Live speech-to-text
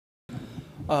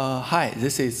Hi,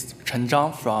 this is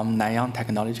Zhang from Nanyang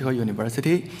Technological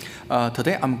University.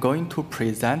 Today I'm going to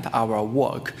present our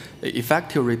work,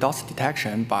 Effective ReDoS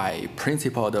Detection by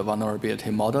Principled Vulnerability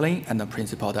Modeling and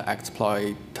Principled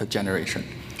Exploit Generation.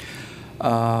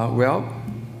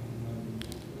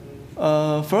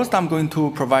 First, I'm going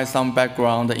to provide some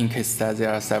background in case that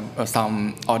there are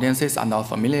some audiences are not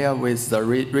familiar with the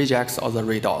regex or the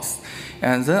ReDoS.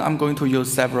 And then I'm going to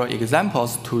use several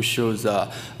examples to show the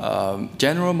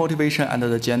general motivation and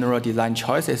the general design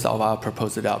choices of our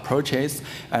proposed approaches.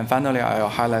 And finally, I'll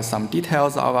highlight some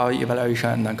details of our evaluation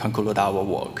and then conclude our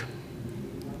work.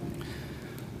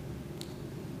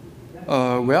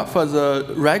 For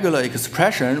the regular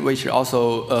expression, which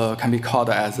also can be called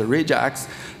as the regex,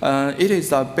 it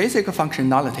is a basic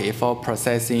functionality for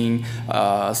processing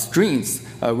strings,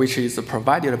 which is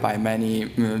provided by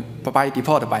by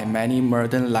default by many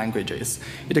modern languages.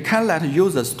 It can let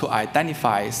users to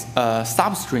identify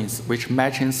substrings which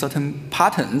match in certain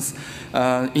patterns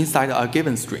inside a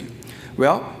given string.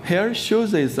 Well, here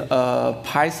shows is a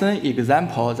Python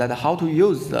example that how to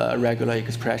use the regular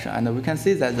expression. And we can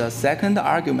see that the second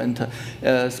argument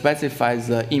specifies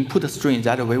the input string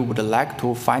that we would like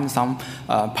to find some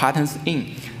patterns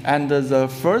in. And the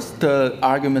first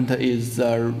argument is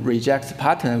the regex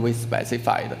pattern we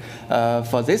specified.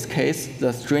 For this case,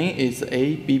 the string is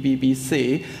A, B, B, B,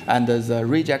 C, and the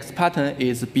regex pattern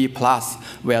is B+,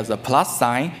 where the plus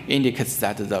sign indicates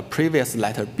that the previous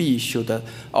letter B should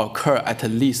occur at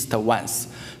least once.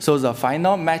 So the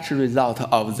final match result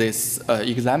of this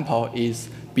example is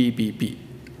BBB.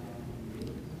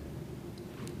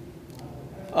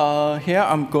 Here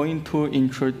I'm going to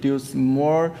introduce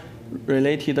more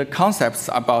related concepts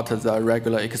about the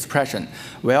regular expression.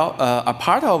 Well, a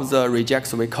part of the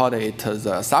regex, we call it the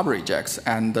subregex.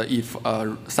 And if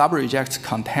a subregex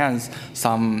contains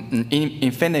some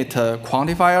infinite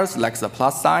quantifiers, like the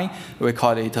plus sign, we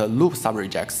call it a loop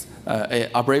subregex.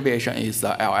 Abbreviation is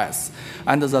LS.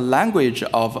 And the language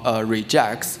of a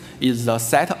regex is the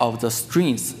set of the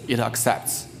strings it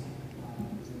accepts.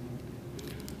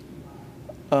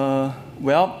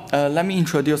 Let me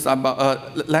introduce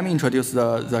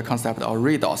the concept of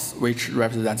ReDoS, which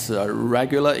represents the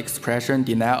regular expression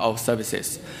denial of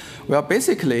services. Well,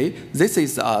 basically, this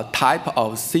is a type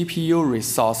of CPU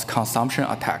resource consumption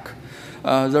attack.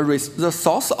 The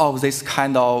source of this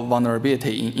kind of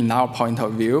vulnerability, in our point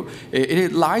of view,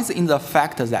 it lies in the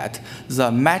fact that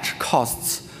the match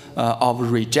costs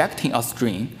of rejecting a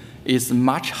string is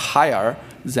much higher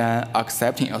than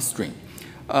accepting a string.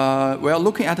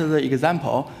 Looking at the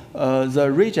example,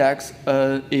 the regex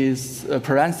is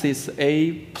parenthesis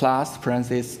A plus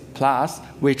parenthesis plus,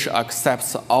 which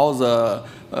accepts all the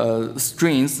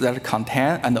strings that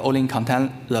contain and only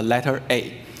contain the letter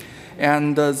A.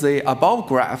 And the above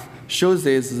graph shows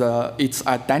its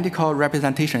identical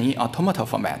representation in automata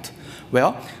format.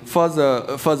 Well, for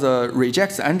the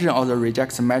regex engine or the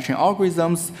regex matching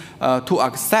algorithms, to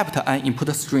accept an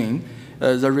input string,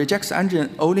 the regex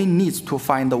engine only needs to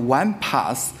find one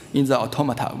path in the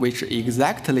automata which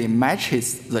exactly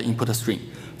matches the input string.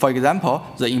 For example,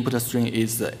 the input string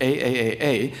is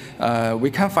AAAA.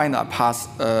 We can find a path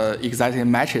exactly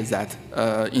matches that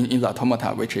in the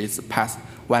automata, which is path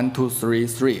 1, 2, 3,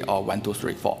 3 or 1, 2,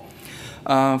 3, 4.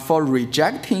 For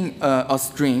rejecting a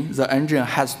string, the engine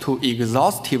has to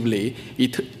exhaustively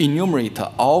enumerate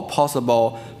all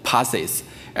possible paths.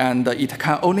 And it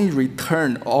can only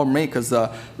return or make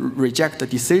the reject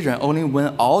decision only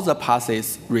when all the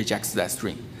paths rejects that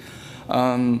string.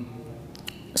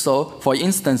 So, for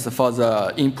instance, for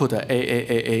the input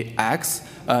AAAX,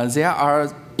 there are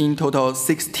in total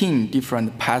 16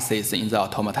 different paths in the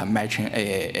automata matching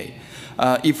AAA.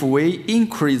 If we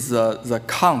increase the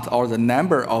count or the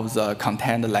number of the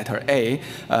contained letter A,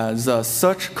 the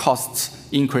search costs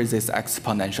increases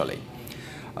exponentially.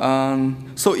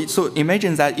 So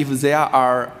imagine that if there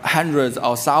are hundreds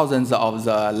or thousands of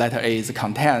the letter A's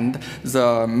contained,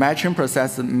 the matching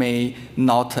process may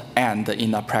not end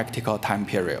in a practical time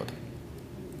period.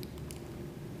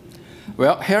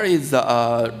 Well, here is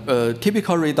a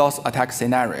typical ReDoS attack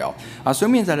scenario.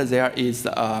 Assuming that there is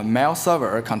a mail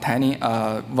server containing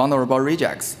vulnerable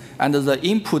regex, and the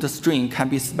input string can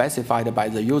be specified by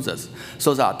the users.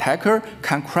 So the attacker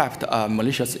can craft a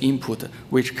malicious input,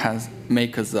 which can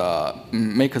make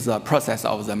the process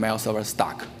of the mail server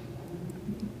stuck.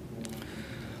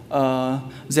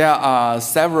 There are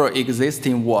several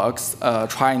existing works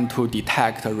trying to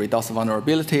detect ReDoS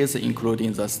vulnerabilities,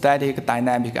 including the static,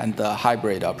 dynamic, and the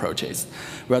hybrid approaches.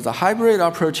 Where the hybrid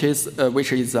approaches,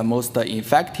 which is the most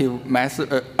effective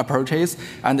approaches,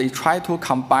 and it tries to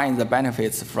combine the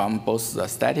benefits from both the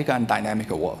static and dynamic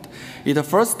world. It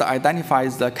first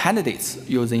identifies the candidates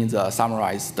using the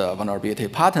summarized vulnerability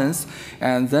patterns,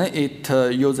 and then it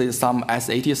uses some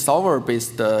SAT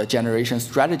solver-based generation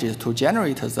strategies to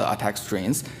generate the attack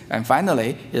strings, and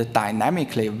finally, it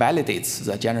dynamically validates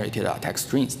the generated attack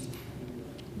strings.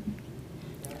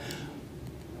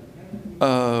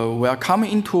 Well,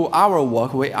 coming into our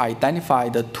work, we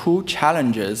identified the two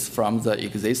challenges from the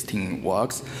existing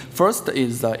works. First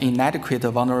is the inadequate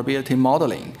vulnerability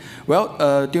modeling.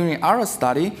 Well, during our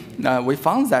study, we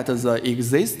found that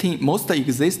the most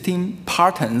existing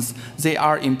patterns, they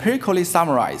are empirically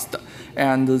summarized,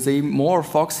 and they more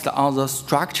focused on the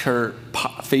structure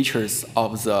features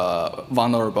of the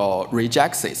vulnerable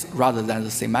rejects rather than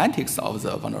the semantics of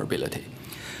the vulnerability.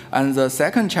 And the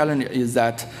second challenge is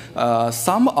that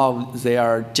some of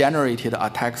their generated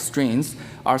attack strings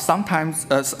are sometimes,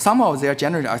 some of their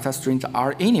generated attack strings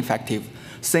are ineffective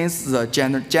since the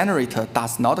generator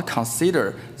does not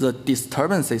consider the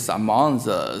disturbances among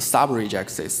the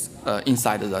sub-rejects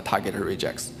inside the target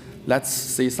rejects. Let's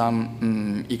see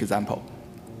some example.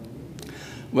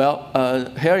 Well,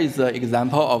 here is the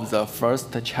example of the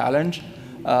first challenge.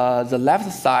 The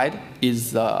left side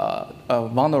is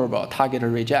vulnerable target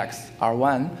rejects,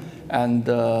 R1, and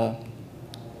the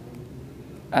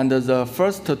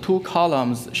first two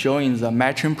columns showing the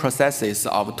matching processes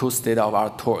of two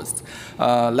state-of-art tools.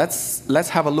 Let's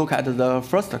have a look at the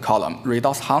first column,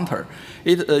 ReDoS Hunter.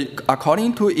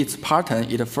 According to its pattern,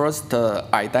 it first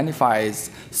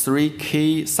identifies three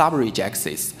key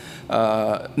sub-rejects,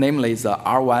 namely the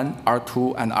R1,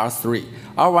 R2, and R3.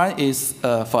 R1 is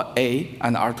for A,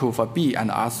 and R2 for B, and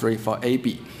R3 for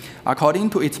AB. According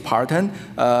to its pattern,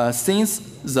 since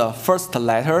the first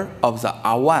letter of the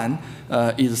R1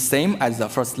 is the same as the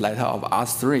first letter of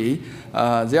R3,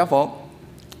 therefore,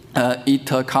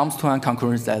 it comes to a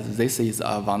conclusion that this is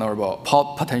a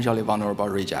potentially vulnerable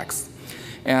rejects.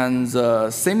 And the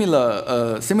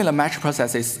similar match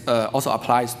processes also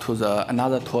applies to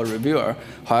another tool reviewer.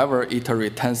 However, it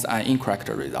returns an incorrect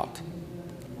result.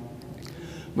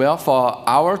 Well, for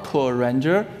our tool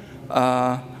ranger,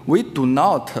 we do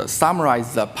not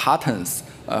summarize the patterns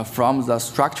from the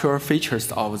structural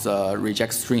features of the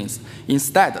reject strings.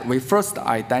 Instead, we first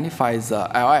identify the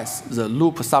LS, the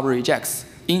loop sub-rejects,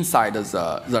 inside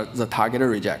the target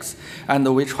rejects. And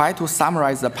we try to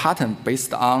summarize the pattern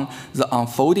based on the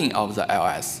unfolding of the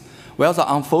LS. Well,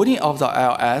 the unfolding of the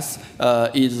LS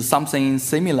is something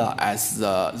similar as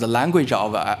the language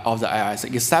of the LS,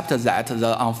 except that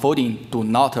the unfolding do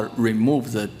not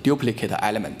remove the duplicate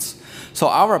elements. So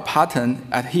our pattern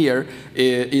at here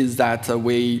is that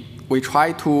we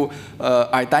try to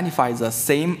identify the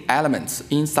same elements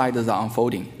inside the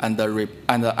unfolding, and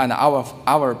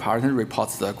our pattern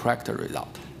reports the correct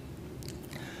result.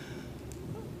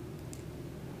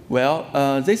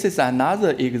 Well, this is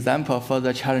another example for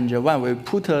the challenge one. We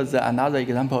put another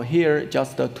example here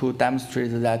just to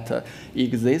demonstrate that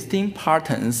existing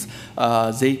patterns,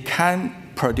 they can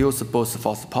produce both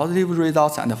false positive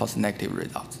results and false negative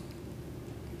results.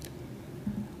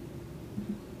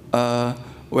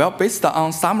 Well, based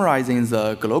on summarizing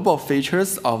the global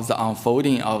features of the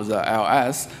unfolding of the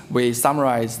LS, we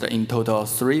summarized in total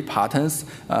 3 patterns,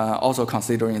 also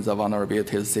considering the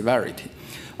vulnerability severity.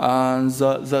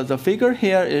 The figure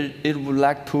here, it would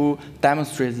like to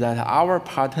demonstrate that our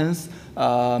patterns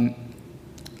are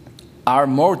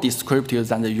more descriptive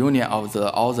than the union of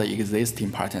all the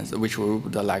existing patterns, which we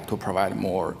would like to provide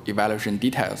more evaluation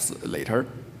details later.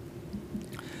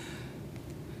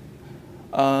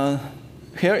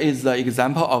 Here is the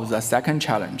example of the second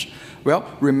challenge. Well,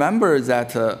 remember that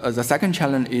the second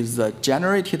challenge is the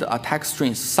generated attack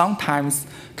strings sometimes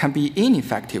can be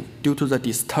ineffective due to the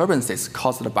disturbances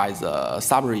caused by the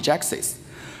sub-rejects.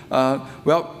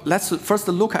 Well, let's first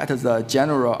look at the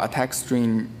general attack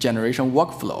string generation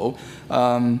workflow.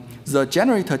 The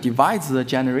generator divides the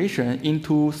generation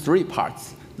into 3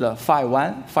 parts, the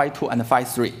phi1, phi2, and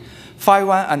phi3.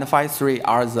 Phi1 and phi3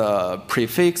 are the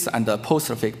prefix and the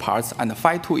postfix parts, and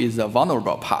phi2 is the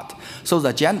vulnerable part. So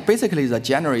basically, the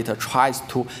generator tries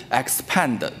to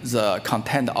expand the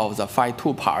content of the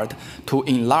phi2 part to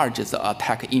enlarge the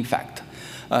attack effect.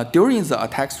 during the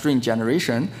attack string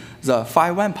generation, the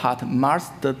phi1 part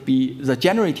must be, the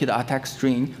generated attack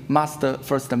string must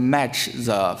first match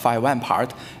the phi1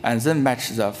 part and then match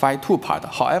the phi2 part.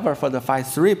 However, for the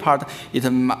phi3 part,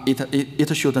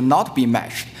 it should not be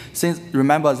matched. Since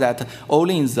remember that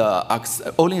only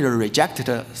the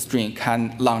rejected string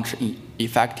can launch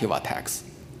effective attacks.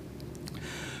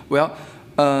 Well,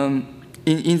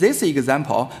 in this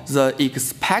example, the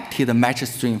expected match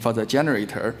string for the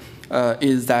generator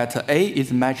is that A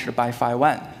is matched by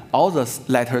phi1, all the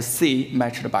letter C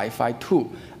matched by phi2,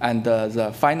 and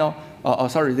the final,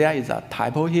 sorry, there is a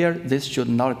typo here. This should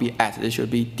not be S, this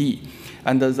should be D.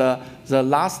 And the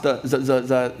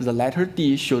letter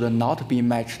D should not be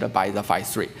matched by the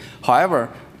phi3. However,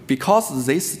 because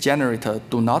this generator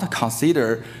do not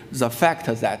consider the fact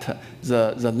that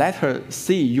the letter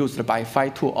C used by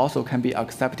phi2 also can be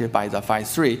accepted by the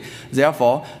phi3,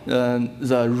 therefore,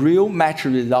 the real match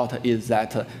result is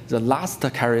that the last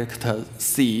character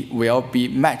C will be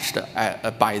matched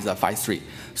by the phi3.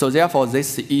 So therefore,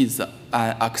 this is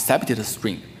an accepted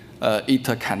string.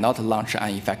 It cannot launch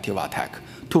an effective attack.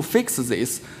 To fix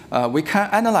this, we can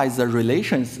analyze the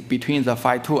relations between the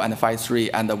phi2 and phi3,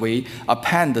 and we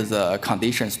append the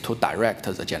conditions to direct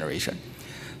the generation.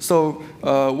 So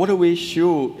what we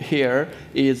show here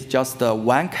is just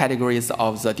one category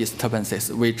of the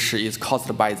disturbances, which is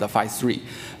caused by the phi3.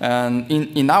 And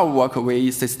in our work, we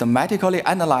systematically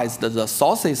analyzed the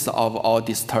sources of all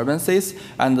disturbances,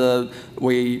 and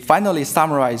we finally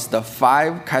summarized the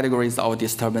 5 categories of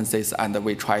disturbances, and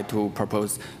we try to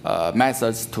propose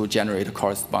methods to generate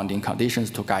corresponding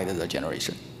conditions to guide the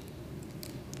generation.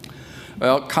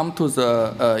 Well, come to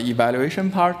the evaluation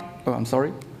part. Oh, I'm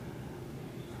sorry.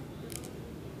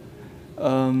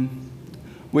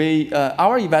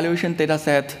 Our evaluation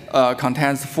dataset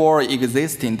contains 4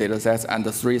 existing datasets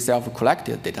and 3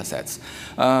 self-collected datasets.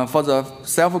 For the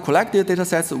self-collected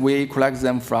datasets, we collect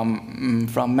them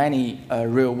from many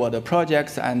real-world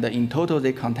projects, and in total,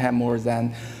 they contain more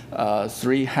than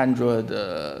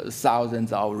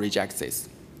 300,000 of rejects.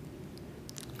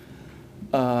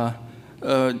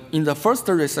 In the first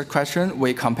research question,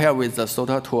 we compare with the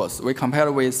sorter tools. We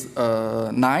compared with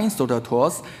 9 sorter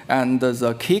tools, and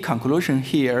the key conclusion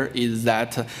here is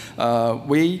that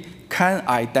we can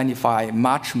identify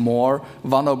much more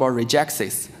vulnerable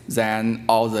rejects than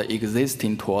all the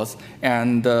existing tools.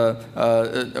 And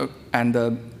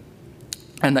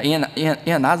in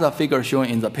another figure shown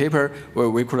in the paper,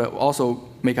 where we could also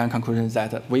make a conclusion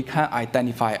that we can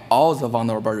identify all the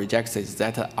vulnerable rejects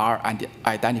that are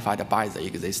identified by the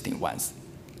existing ones.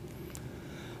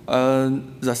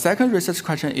 The second research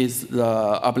question is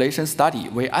the ablation study.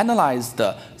 We analyzed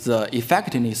the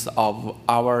effectiveness of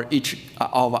all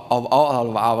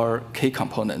of our key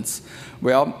components.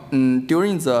 Well,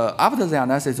 after the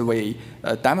analysis, we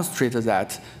demonstrated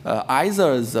that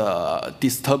either the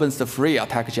disturbance-free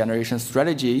attack generation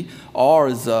strategy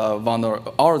or the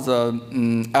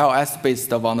LS-based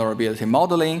vulnerability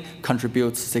modeling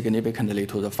contributes significantly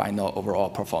to the final overall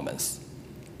performance.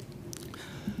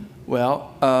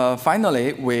 Well,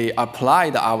 finally, we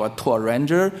applied our tool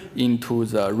ranger into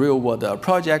the real-world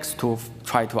projects to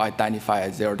try to identify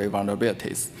zero-day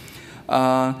vulnerabilities.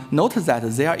 Note that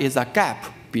there is a gap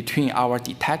between our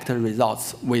detected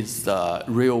results with the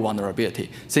real vulnerability,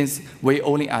 since we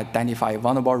only identify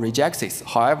vulnerable rejects.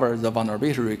 However, the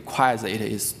vulnerability requires it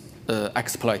is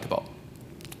exploitable.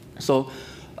 So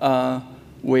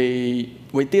we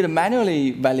did a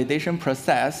manually validation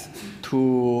process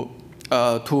to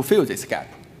fill this gap.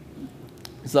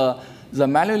 The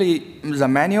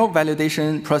manual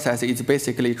validation process is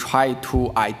basically try to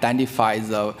identify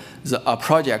a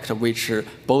project which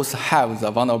both have the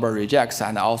vulnerable rejects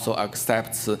and also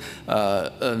accepts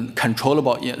user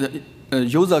controllable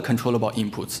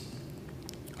inputs.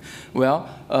 Well,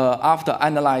 after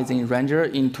analyzing Ranger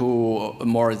into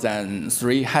more than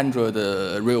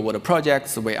 300 real-world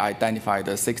projects, we identified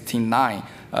 69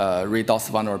 ReDoS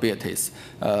vulnerabilities,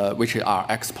 which are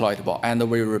exploitable, and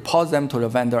we report them to the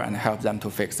vendor and help them to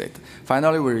fix it.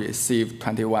 Finally, we received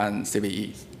 21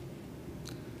 CVEs.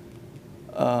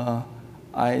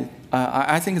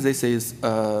 I think this is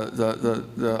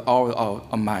all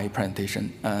of my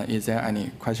presentation. Is there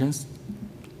any questions?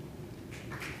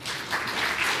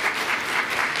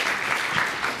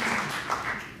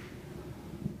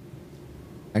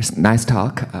 Nice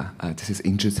talk. This is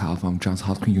Xiao from Johns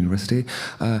Hopkins University.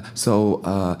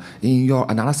 In your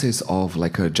analysis of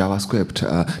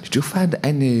JavaScript, did you find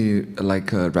any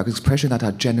regular expression that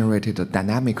are generated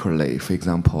dynamically, for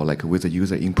example, with the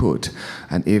user input?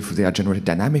 And if they are generated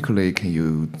dynamically, can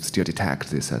you still detect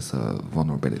this as a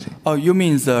vulnerability? Oh, you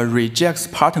mean the rejects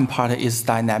pattern part is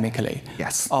dynamically?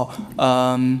 Yes.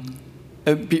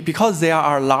 Because there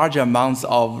are large amounts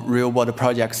of real-world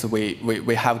projects we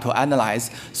have to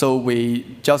analyze, so we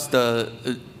just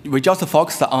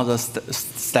focus on the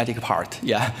static part.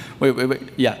 Yeah,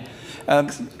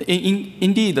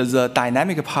 indeed, the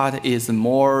dynamic part is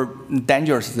more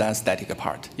dangerous than static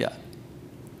part. Yeah.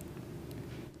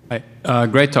 Hi,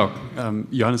 great talk,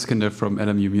 Johannes Kinder from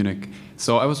LMU Munich.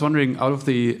 So I was wondering, out of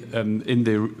the in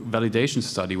the validation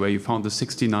study where you found the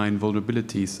 69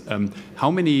 vulnerabilities,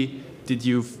 how many did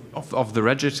you, of the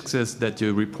regexes that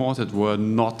you reported were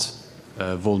not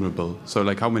vulnerable? So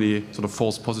how many sort of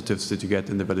false positives did you get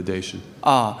in the validation?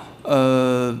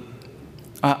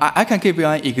 I can give you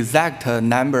an exact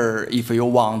number if you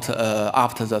want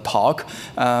after the talk.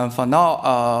 For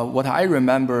now, what I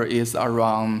remember is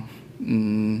around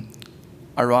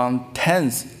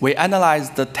tens. We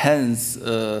analyzed the tens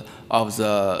of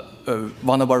the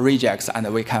vulnerable rejects,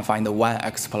 and we can find one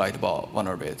exploitable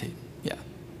vulnerability. Yeah.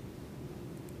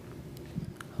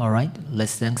 All right,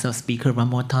 let's thank the speaker one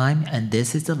more time. And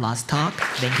this is the last talk.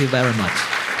 Thank you very much.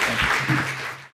 Thank you.